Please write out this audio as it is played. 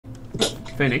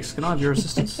Phoenix, can I have your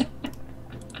assistance?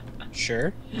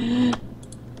 Sure.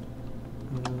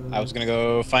 I was gonna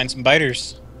go find some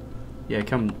biters. Yeah,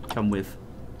 come with.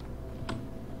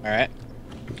 Alright.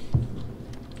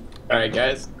 Alright,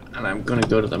 guys, and I'm gonna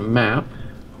go to the map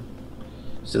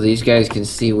so these guys can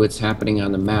see what's happening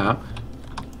on the map.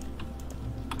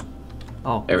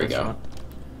 Oh, there we that's go. Right.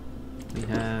 We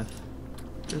have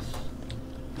this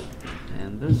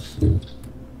and this.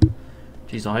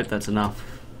 Jeez, I hope that's enough.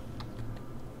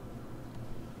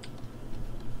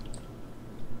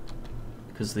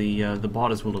 Because the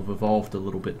biters will have evolved a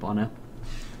little bit by now.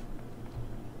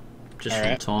 Just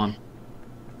from time.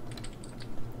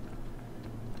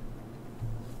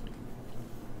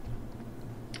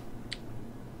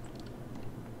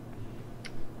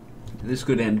 This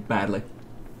could end badly.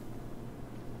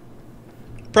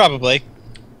 Probably.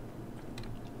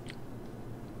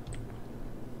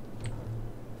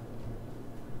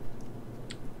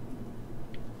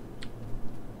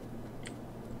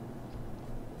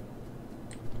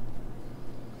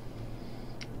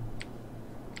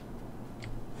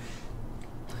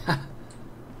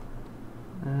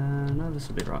 No, this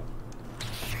will be right.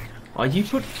 Oh, you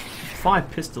put 5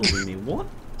 pistols in me. What?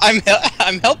 I'm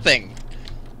helping.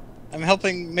 I'm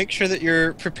helping make sure that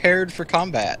you're prepared for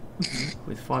combat.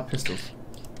 With 5 pistols.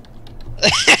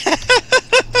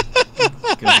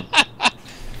 God.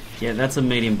 Yeah, that's a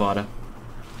medium biter.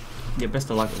 Yeah, best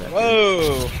of luck with that.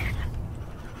 Whoa! Dude.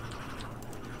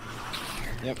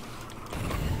 Yep.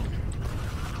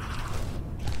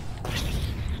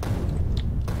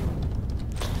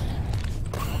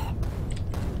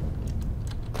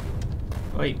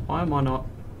 Wait, why am I not?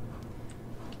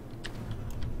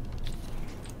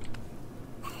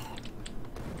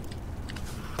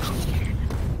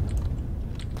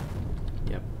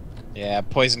 Yep. Yeah,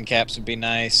 poison caps would be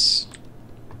nice.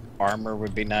 Armor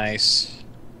would be nice.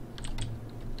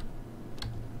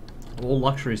 All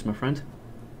luxuries, my friend.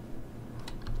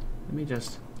 Let me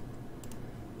just...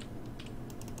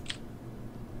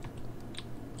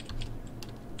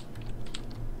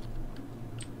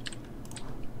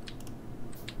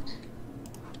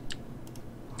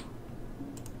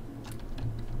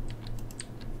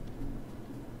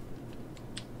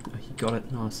 Oh, you got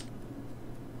it, nice.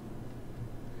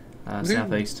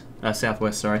 Southeast.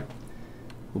 Southwest, sorry.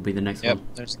 Will be the next one. Yep,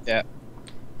 there's a gap.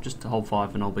 Just hold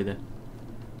 5 and I'll be there.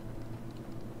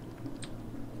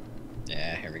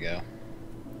 Yeah, here we go.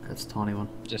 That's a tiny one.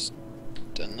 Just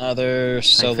another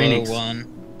solo Phoenix. one.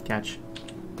 Catch.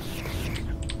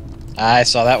 I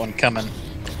saw that one coming.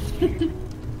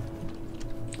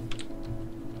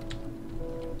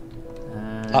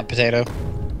 Hot potato.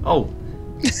 Oh.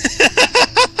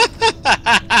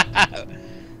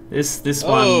 This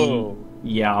Oh. one.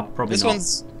 Yeah, probably This not.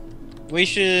 one's. We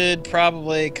should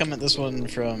probably come at this one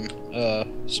from a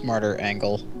smarter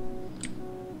angle.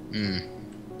 Hmm.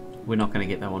 We're not going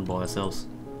to get that one by ourselves.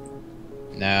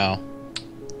 No.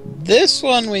 This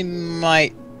one we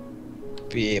might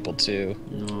be able to.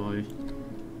 No.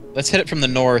 Let's hit it from the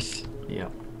north. Yeah.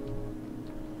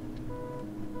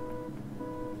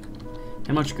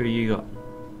 How much go you got?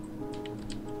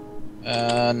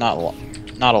 Not a lot.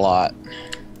 Not a lot.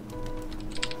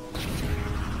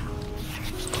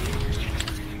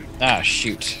 Ah,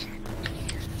 shoot.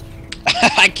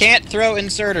 I can't throw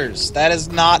inserters. That is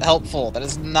not helpful. That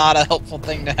is not a helpful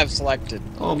thing to have selected.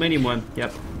 Oh, medium one.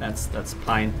 Yep, that's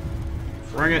plain.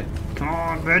 Bring it. Come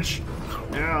on, bitch.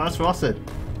 Yeah, that's what I said.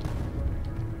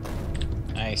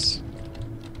 Nice.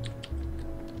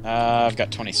 I've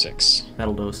got 26.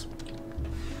 That'll do us.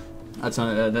 That's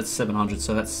 700,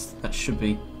 so that should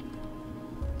be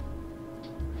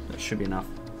enough.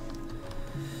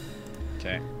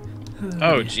 Okay.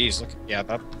 Oh, jeez, look. Yeah,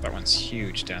 that one's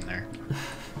huge down there.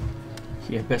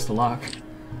 Yeah, best of luck.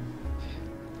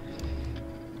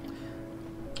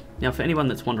 Now, for anyone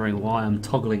that's wondering why I'm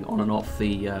toggling on and off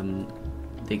the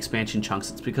expansion chunks,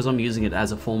 it's because I'm using it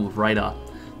as a form of radar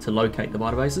to locate the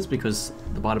biter bases, because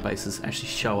the biter bases actually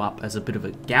show up as a bit of a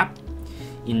gap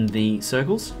in the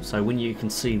circles. So when you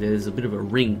can see there's a bit of a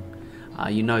ring,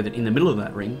 you know that in the middle of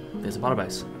that ring there's a biter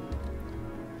base.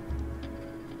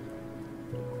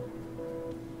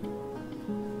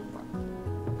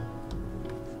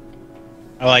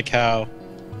 I like how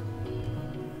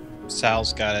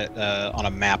Sal's got it on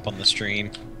a map on the stream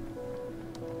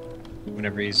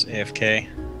whenever he's AFK.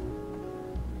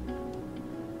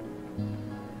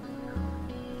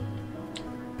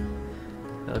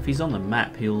 If he's on the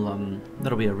map,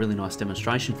 that'll be a really nice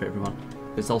demonstration for everyone,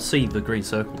 because they'll see the green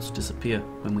circles disappear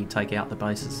when we take out the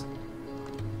bases.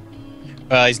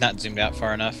 Well, he's not zoomed out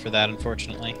far enough for that,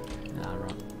 unfortunately. Ah,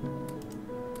 right.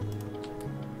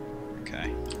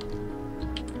 Okay.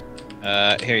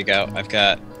 Here you go. I've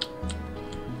got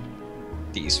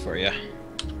these for you.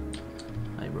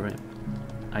 Hey, we're at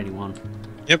 81.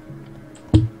 Yep.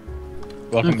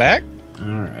 Welcome back.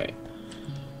 Alright.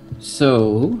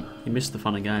 So... You missed the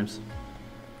fun of games.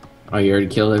 Oh, you already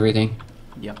killed everything?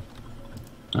 Yep.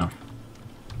 Oh.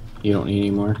 You don't need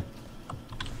any more?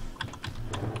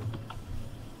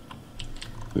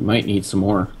 We might need some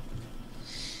more.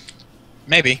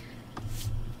 Maybe.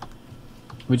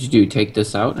 What'd you do? Take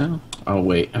this out now? Oh,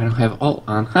 wait. I don't have alt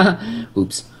on.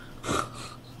 Oops.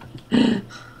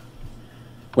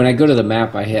 When I go to the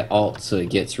map, I hit alt so it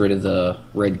gets rid of the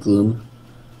red gloom.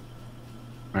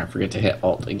 I forget to hit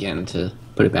alt again to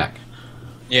put it back.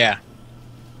 Yeah.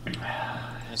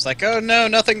 It's like, oh no,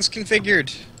 nothing's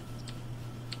configured.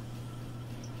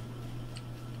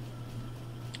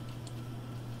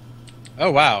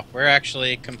 Oh wow, we're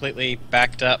actually completely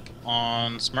backed up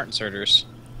on smart inserters.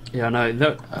 Yeah, I know.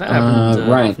 That happened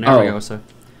Ryan, half an hour ago or so.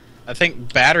 I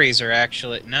think batteries are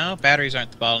actually... No, batteries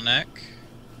aren't the bottleneck.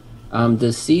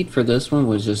 The seed for this one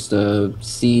was just a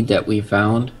seed that we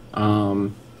found.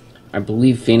 I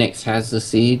believe Phoenix has the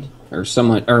seed, or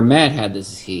someone, or Matt had the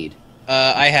seed.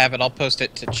 I have it. I'll post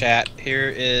it to chat.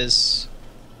 Here is...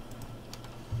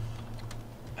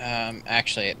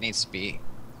 actually, it needs to be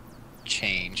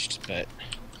changed, but...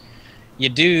 You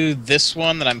do this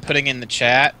one that I'm putting in the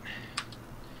chat,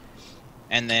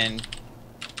 and then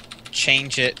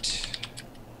change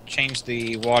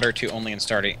the water to only in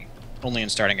starting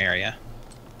area.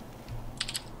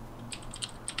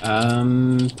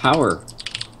 Power.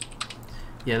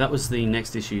 Yeah, that was the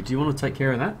next issue. Do you want to take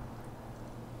care of that?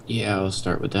 Yeah, I'll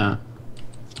start with that.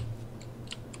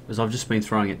 Because I've just been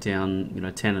throwing it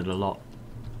down, 10 at a lot.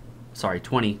 Sorry,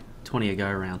 20 a go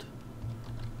around.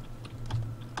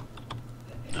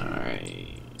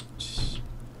 Alright.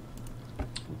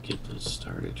 We'll get this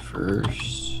started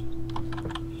first.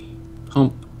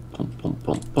 Pump, pump, pump,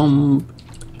 pump, pump.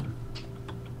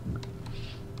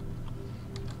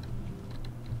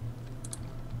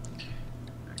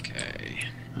 Okay.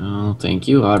 Oh, thank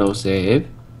you, autosave.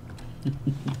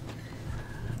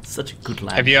 Such a good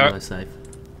lad. Have you autosave.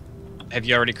 Have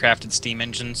you already crafted steam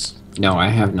engines? No, I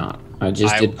have not. I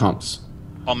just did pumps.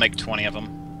 I'll make 20 of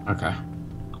them. Okay.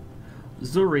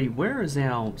 Zuri, where is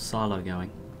our silo going?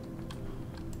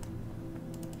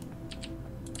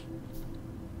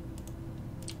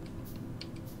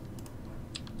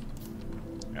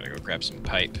 Gotta go grab some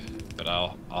pipe, but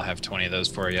I'll have 20 of those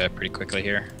for you pretty quickly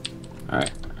here.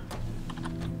 Alright.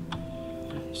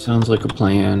 Sounds like a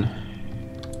plan.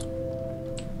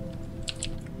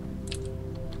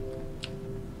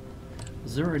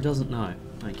 Zuri doesn't know.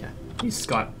 Okay. His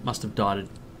Skype must have died.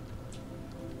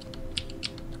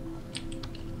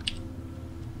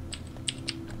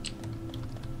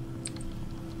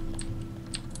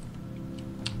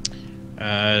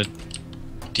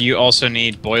 Do you also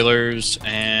need boilers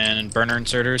and burner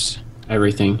inserters?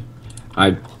 Everything.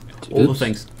 All the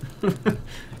things.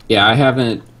 Yeah, I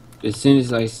haven't. As soon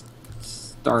as I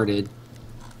started,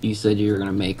 you said you were going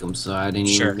to make them, so I didn't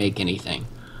even make anything.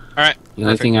 Alright. The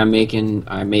only thing I'm making,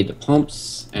 I made the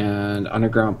pumps and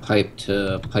underground pipe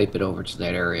to pipe it over to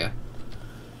that area.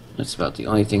 That's about the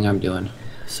only thing I'm doing.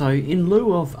 So, in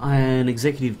lieu of an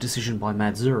executive decision by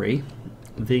Mad Zuri,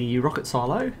 the rocket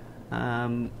silo,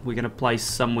 we're going to place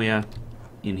somewhere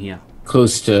in here.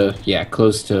 Close to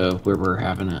where we're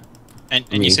having it.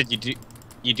 And you said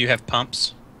you do have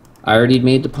pumps? I already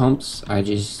made the pumps. I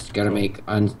just got to make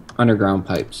underground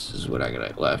pipes is what I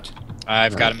got left.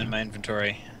 I've got them in my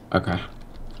inventory. Okay.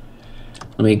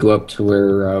 Let me go up to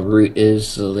where Root is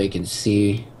so they can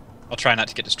see. I'll try not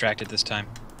to get distracted this time.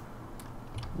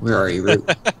 Where are you, Root?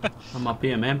 I'm up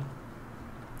here, man.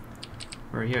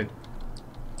 Where are you?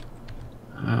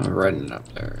 I'm running up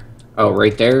there. Oh,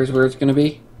 right there is where it's going to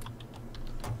be?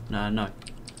 No.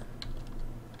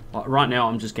 Right now,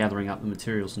 I'm just gathering up the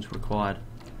materials that's required.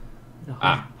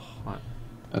 Right.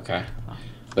 Okay.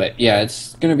 But yeah,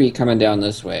 it's going to be coming down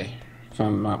this way, if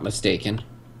I'm not mistaken.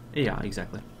 Yeah,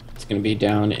 exactly. It's going to be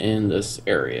down in this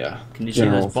area. Can you see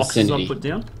those boxes I put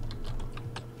down?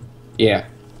 Yeah.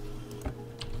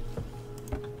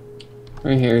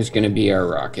 Right here is going to be our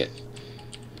rocket.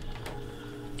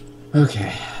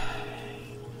 Okay.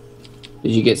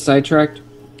 Did you get sidetracked?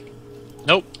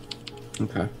 Nope.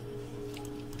 Okay.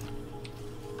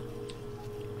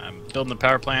 I'm building the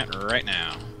power plant right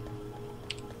now.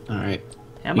 Alright.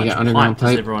 How much pipe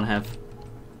does everyone have?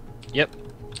 Yep.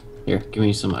 Here, give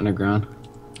me some underground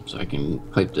so I can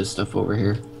pipe this stuff over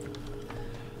here.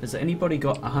 Has anybody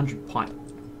got 100 pipe?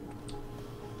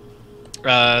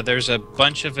 There's a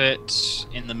bunch of it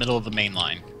in the middle of the main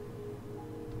line.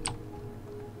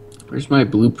 Where's my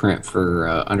blueprint for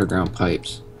underground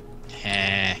pipes?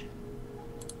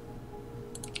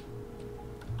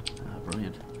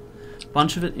 Brilliant.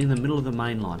 Bunch of it in the middle of the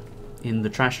main line, in the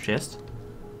trash chest.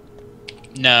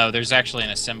 No, there's actually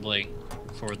an assembly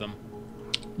for them.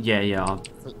 Yeah,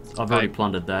 I've already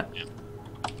plundered that. Yeah.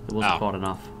 There wasn't quite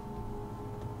enough.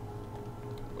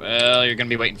 Well, you're going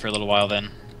to be waiting for a little while then.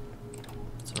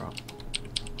 That's alright.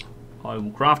 I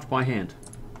will craft by hand.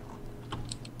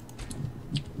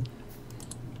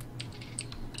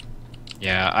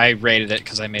 Yeah, I raided it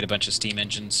because I made a bunch of steam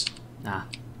engines. Nah.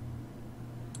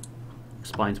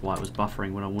 Explains why it was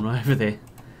buffering when I went over there.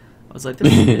 I was like,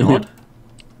 this is a bit odd.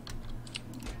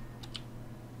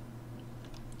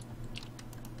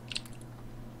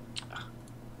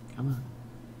 Come on.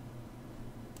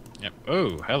 Yep.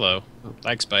 Oh, hello.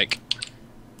 Lag spike.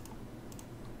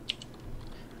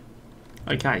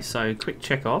 Okay, so quick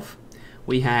check off.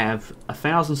 We have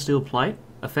 1,000 steel plate,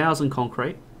 1,000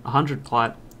 concrete, 100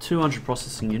 pipe, 200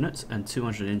 processing units, and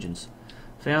 200 engines.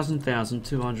 1,000,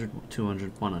 200,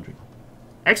 200, 100.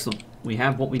 Excellent. We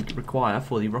have what we require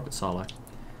for the rocket silo.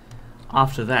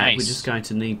 After that, Nice. we're just going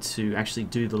to need to actually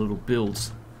do the little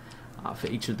builds for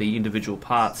each of the individual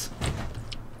parts.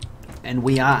 And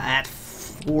we are at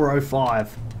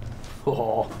 405.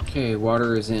 Oh. Okay,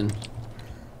 water is in.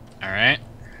 Alright.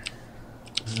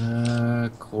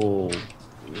 Coal.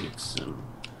 We need some.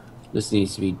 This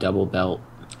needs to be double belt.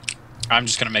 I'm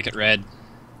just going to make it red.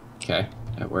 Okay,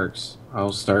 that works.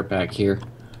 I'll start back here.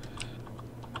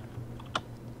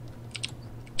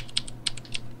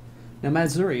 Now,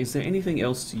 Mazuri, is there anything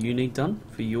else you need done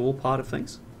for your part of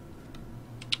things?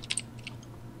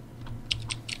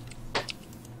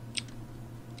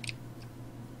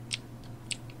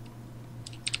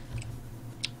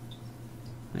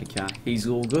 Okay, he's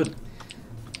all good.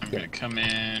 I'm going to come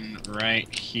in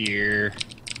right here.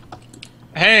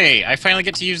 Hey, I finally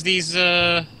get to use these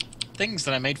things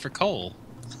that I made for coal.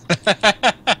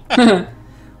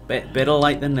 Better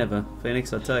late than never,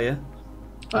 Phoenix, I tell you.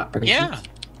 Yeah.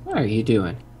 What are you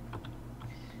doing?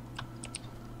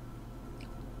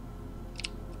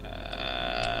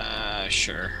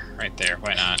 Sure. Right there.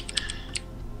 Why not?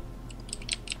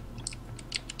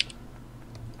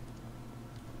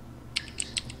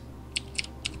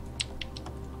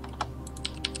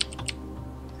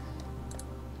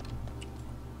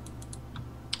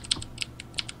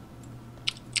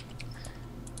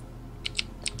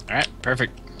 Alright,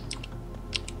 perfect.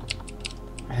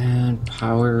 And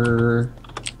power.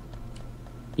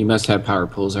 You must have power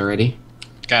pools already.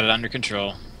 Got it under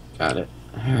control. Got it.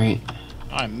 Alright.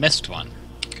 Oh, I missed one.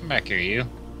 Come back here, you.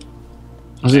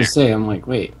 I was gonna say, I'm like,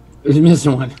 wait, there's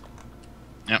missing one.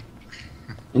 Yep.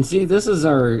 And see, this is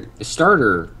our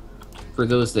starter for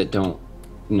those that don't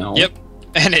know. Yep.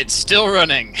 And it's still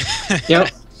running. Yep.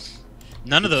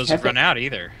 None of those have run out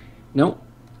either. Nope.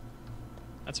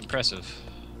 That's impressive.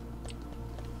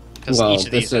 Because Well, each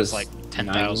of these this has is like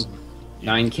 10,000.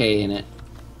 9K in it.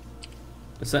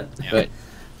 Is that? Yeah. But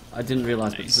I didn't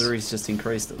realise, but Nice. Zuri's just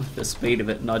increased the speed of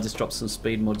it, and I just dropped some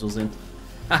speed modules in.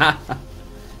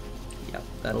 Yep,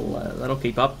 that'll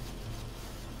keep up.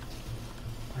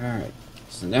 alright.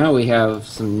 So now we have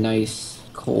some nice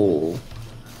coal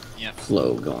Yep.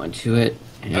 flow going to it.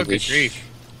 And Oh, we good grief.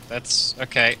 That's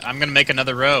okay. I'm gonna make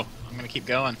another row. I'm gonna keep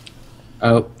going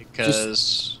Oh,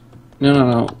 because.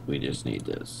 no. We just need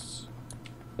this.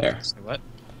 There. Say what?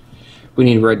 We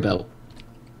need red belt.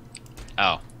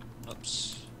 Oh.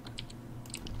 Oops.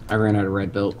 I ran out of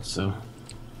red belt, so.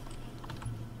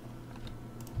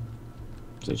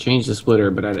 So I changed the splitter,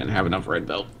 but I didn't have enough red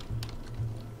belt.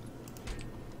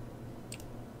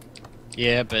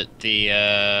 Yeah, but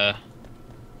the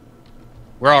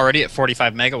we're already at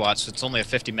 45 megawatts. So it's only a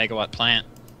 50 megawatt plant.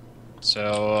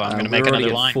 So I'm gonna make we're already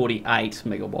another at line. 48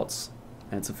 megawatts,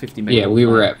 and it's a 50 megawatt. Yeah, we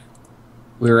plant.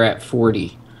 were at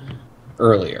 40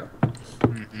 earlier,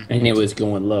 Mhm. and it was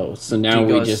going low. So now Do you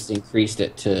we guys- just increased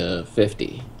it to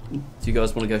 50. Do you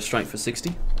guys want to go straight for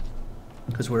 60?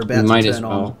 Because we're We about might to as turn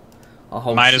well. on a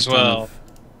whole Might shit as ton well. of,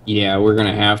 Yeah, we're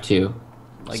gonna have to.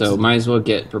 like, So might as well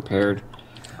get prepared.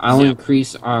 I'll Yep.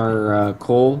 increase our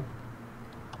coal.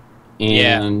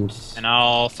 Yeah. And And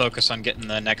I'll focus on getting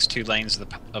the next 2 lanes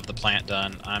of the plant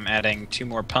done. I'm adding 2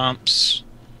 more pumps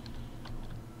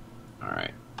all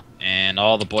right. and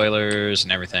all the boilers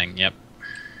and everything. Yep.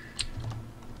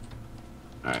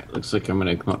 All right. Looks like I'm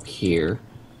gonna come up here.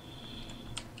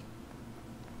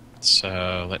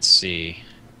 So let's see.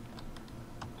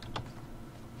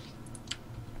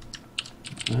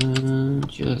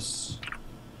 Just.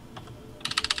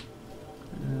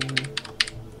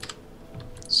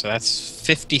 So that's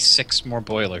 56 more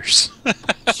boilers.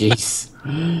 Jeez.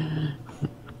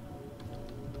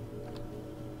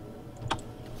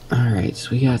 Alright,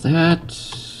 so we got that.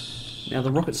 Now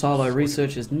the rocket silo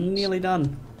research is nearly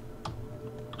done.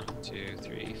 2,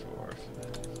 3, 4,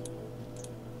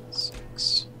 5,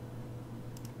 6.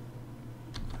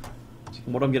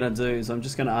 And what I'm going to do is I'm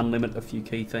just going to unlimit a few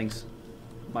key things.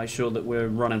 Make sure that we're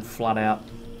running flat out.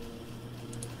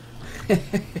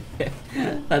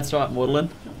 That's right, Maudlin.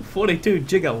 42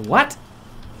 jigger, what?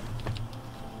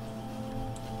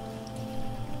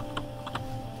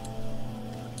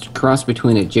 It's a cross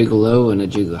between a gigolo and a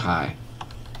jiggle high.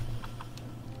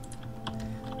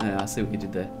 Yeah, I see what you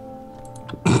did there.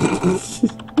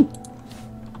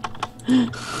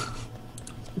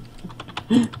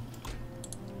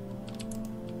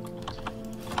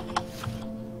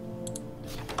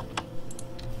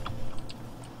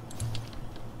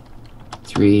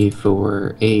 Three,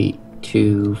 4, 8,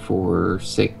 2, 4,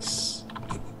 6.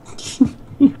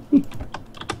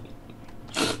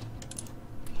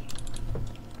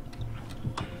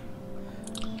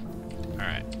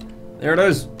 Alright. There it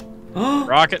is.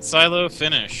 Rocket silo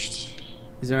finished.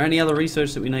 Is there any other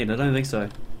research that we need? I don't think so.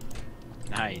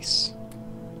 Nice.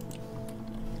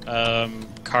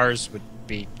 Cars would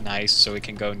be nice so we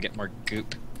can go and get more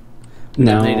goop.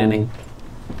 No. Don't need any.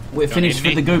 We're Don't finished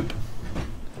need with the any? goop.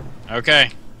 Okay.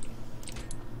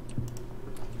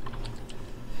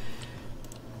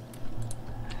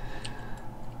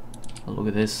 Oh, look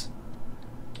at this.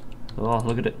 Oh,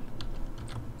 look at it.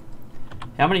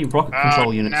 How many rocket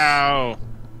control units? No.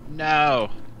 No.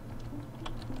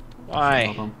 Why?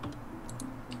 Hold on.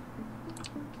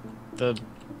 The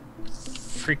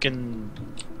freaking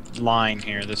line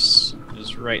here. This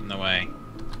is right in the way.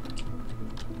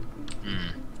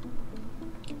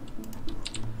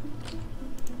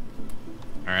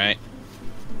 Alright.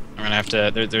 I'm gonna have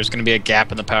to... there's gonna be a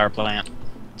gap in the power plant.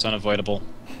 It's unavoidable.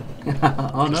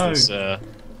 Oh no. This, the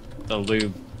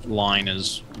lube line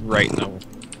is right in the...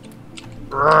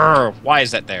 Brrr, why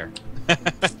is that there?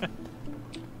 The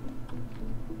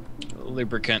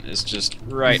lubricant is just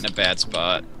right in a bad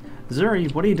spot.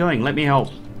 Zuri, what are you doing? Let me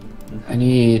help. I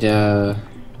need to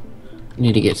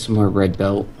get some more red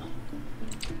belt.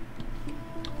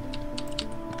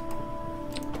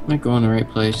 Am I going the right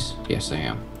place? Yes, I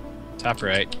am. Top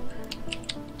right.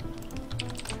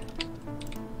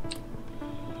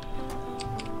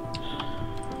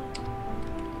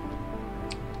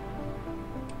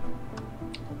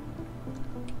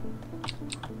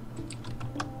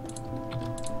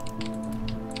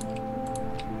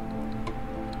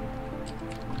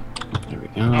 There we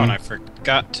go. Oh, and I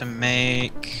forgot to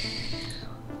make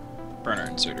burner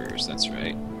inserters, that's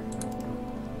right.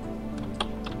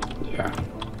 Yeah.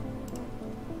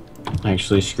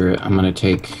 Actually, screw it. I'm gonna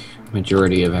take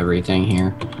majority of everything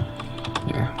here.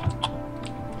 There.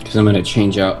 Because I'm gonna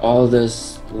change out all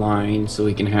this line so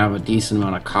we can have a decent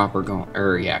amount of copper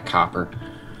going. Yeah, copper.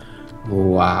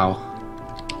 Wow.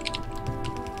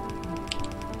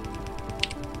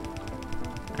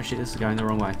 Actually, this is going the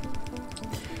wrong way.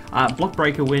 Block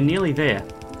breaker, we're nearly there.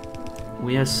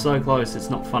 We are so close, it's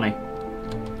not funny.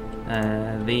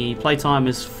 The playtime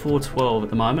is 4:12 at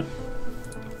the moment.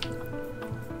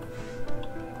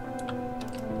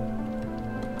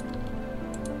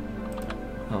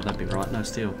 Oh, that'd be right, no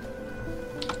steel.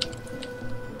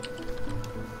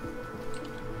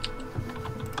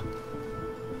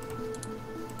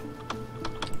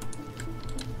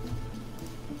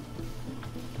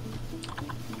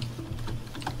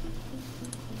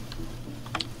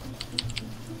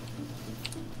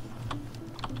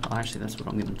 Oh, actually, that's what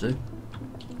I'm going to do.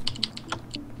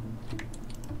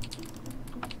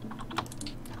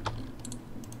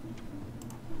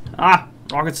 Ah!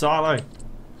 Rocket silo!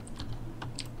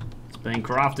 It's being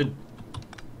crafted.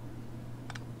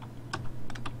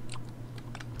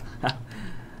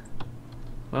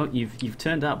 Well, you've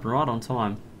turned up right on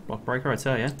time, Block Breaker, I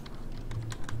tell you.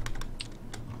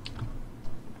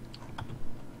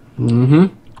 Mm-hmm.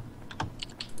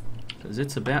 Because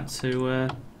it's about to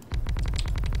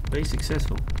be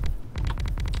successful.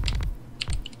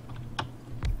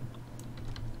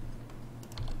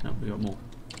 No, we got more.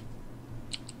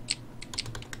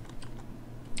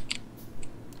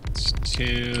 It's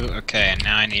 2. Okay, and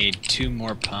now I need 2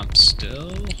 more pumps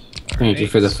still. Thank you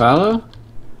for the follow.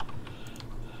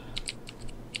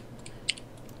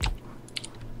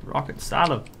 Rocket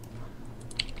silo.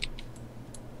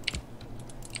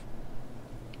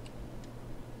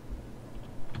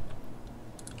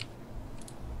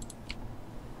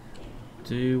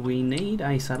 Do we need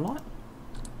a satellite?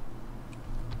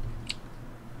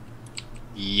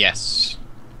 Yes.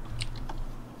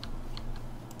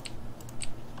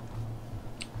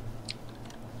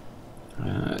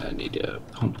 need to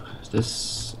pump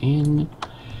this in.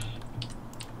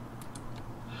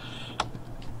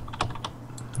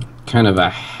 Kind of a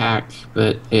hack,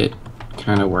 but it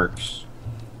kind of works.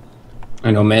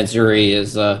 I know Matsuri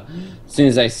is, as soon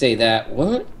as I say that,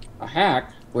 what? A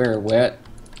hack? Where wet?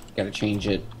 Gotta change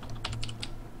it.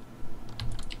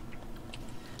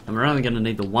 And we're only going to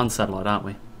need the one satellite, aren't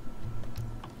we?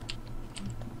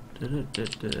 There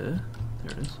it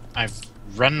is. I've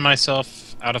run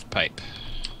myself out of pipe.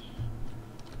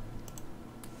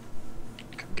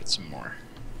 Come get some more.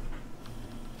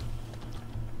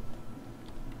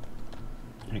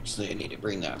 Actually, I need to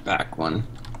bring that back one.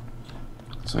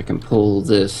 So I can pull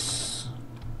this.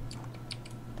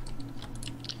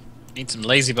 Need some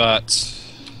lazy bots.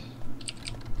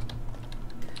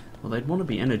 Well, they'd want to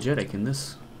be energetic in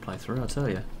this playthrough, I tell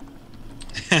you.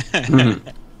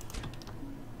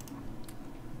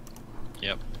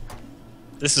 Yep.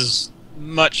 This is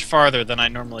much farther than I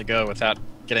normally go without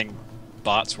getting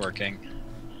bots working.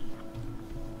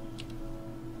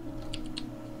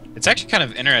 It's actually kind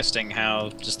of interesting how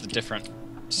just the different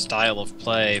style of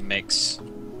play makes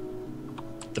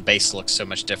the base look so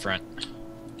much different.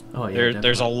 Oh yeah,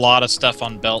 there's a lot of stuff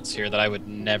on belts here that I would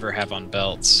never have on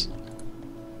belts.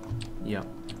 Yeah,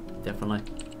 definitely.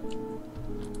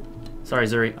 Sorry,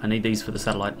 Zuri, I need these for the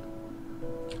satellite.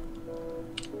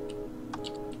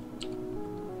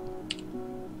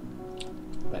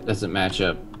 That doesn't match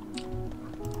up.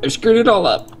 I screwed it all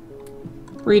up.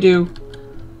 Redo.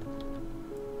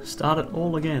 Start it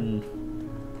all again.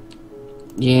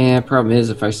 Yeah, problem is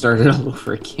if I start it all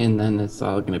over again, then it's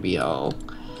all gonna be all...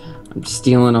 I'm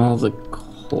stealing all the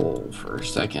coal for a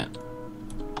second.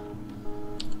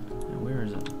 Now, where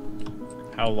is it?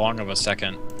 How long of a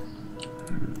second?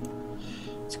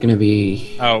 It's gonna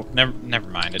be... Oh, never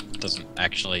mind. It doesn't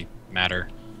actually matter.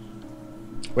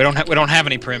 We don't have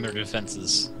any perimeter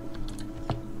defenses.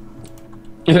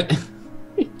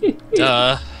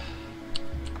 Duh.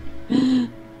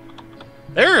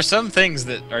 There are some things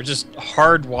that are just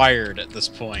hardwired at this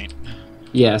point.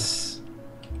 Yes.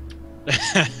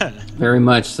 Very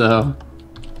much so.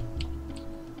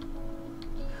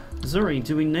 Zuri,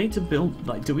 do we need to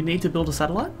build a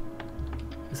satellite?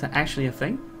 Is that actually a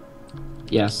thing?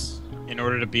 Yes. In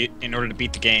order to beat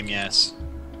the game, yes.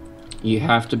 You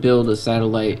have to build a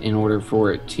satellite in order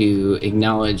for it to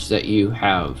acknowledge that you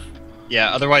have. Yeah,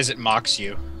 otherwise it mocks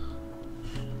you.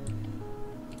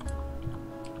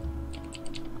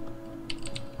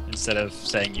 Instead of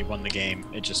saying you won the game,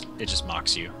 it just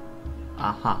mocks you.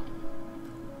 Aha.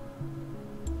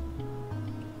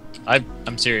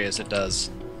 I'm serious, it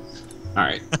does.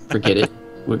 Alright, forget it.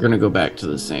 We're gonna go back to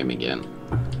the same again.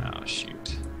 Oh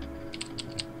shoot.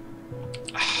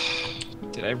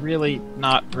 Did I really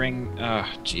not bring... Oh,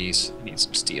 jeez. I need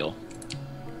some steel.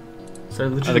 So Oh,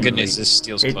 the good news is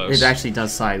steel's close. It actually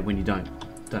does say when you don't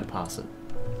pass it.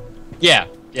 Yeah,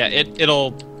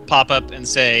 it'll pop up and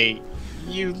say,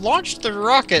 you launched the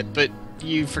rocket, but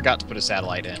you forgot to put a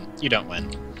satellite in. You don't win.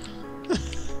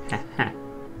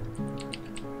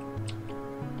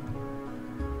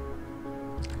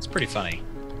 It's pretty funny,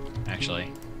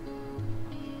 actually.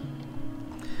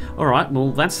 Alright,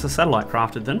 well that's the satellite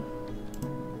crafted then.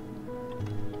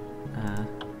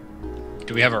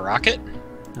 Do we have a rocket?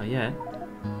 Oh yeah.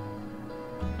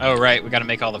 Oh right, we gotta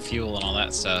make all the fuel and all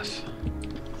that stuff.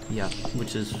 Yeah,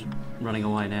 which is running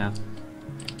away now.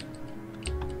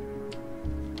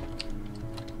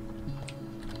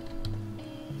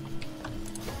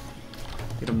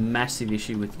 Got a massive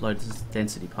issue with low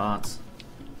density parts.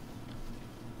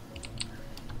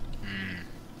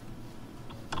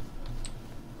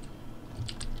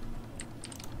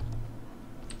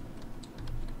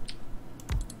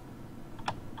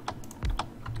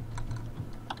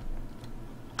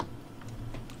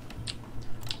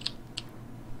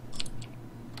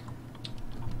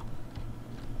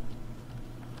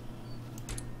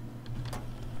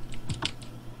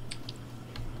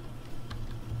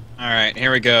 Alright,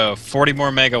 here we go. 40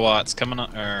 more megawatts coming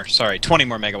on, or sorry, 20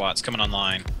 more megawatts coming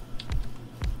online.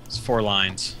 It's 4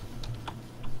 lines.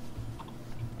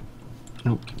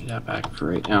 Oh, give me that back for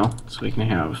right now, so we can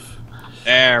have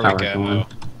There we power go. going.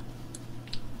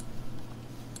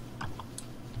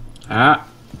 Ah.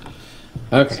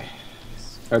 Okay.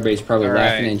 Everybody's probably All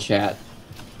laughing right. in chat.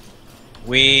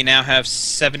 We now have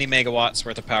 70 megawatts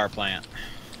worth of power plant.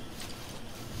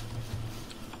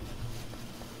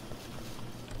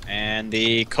 And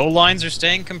the coal lines are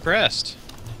staying compressed.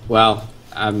 Well,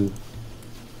 I'm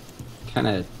kind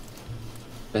of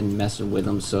been messing with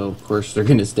them, so of course they're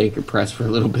gonna stay compressed for a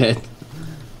little bit.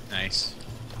 Nice.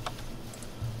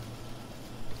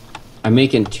 I I'm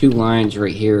making 2 lines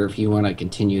right here if you want to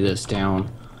continue this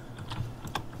down.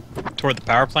 Toward the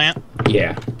power plant?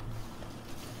 Yeah.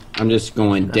 I'm just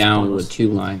going That's down pointless. with 2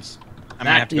 lines. I'm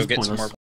gonna have to go is get some pointless. more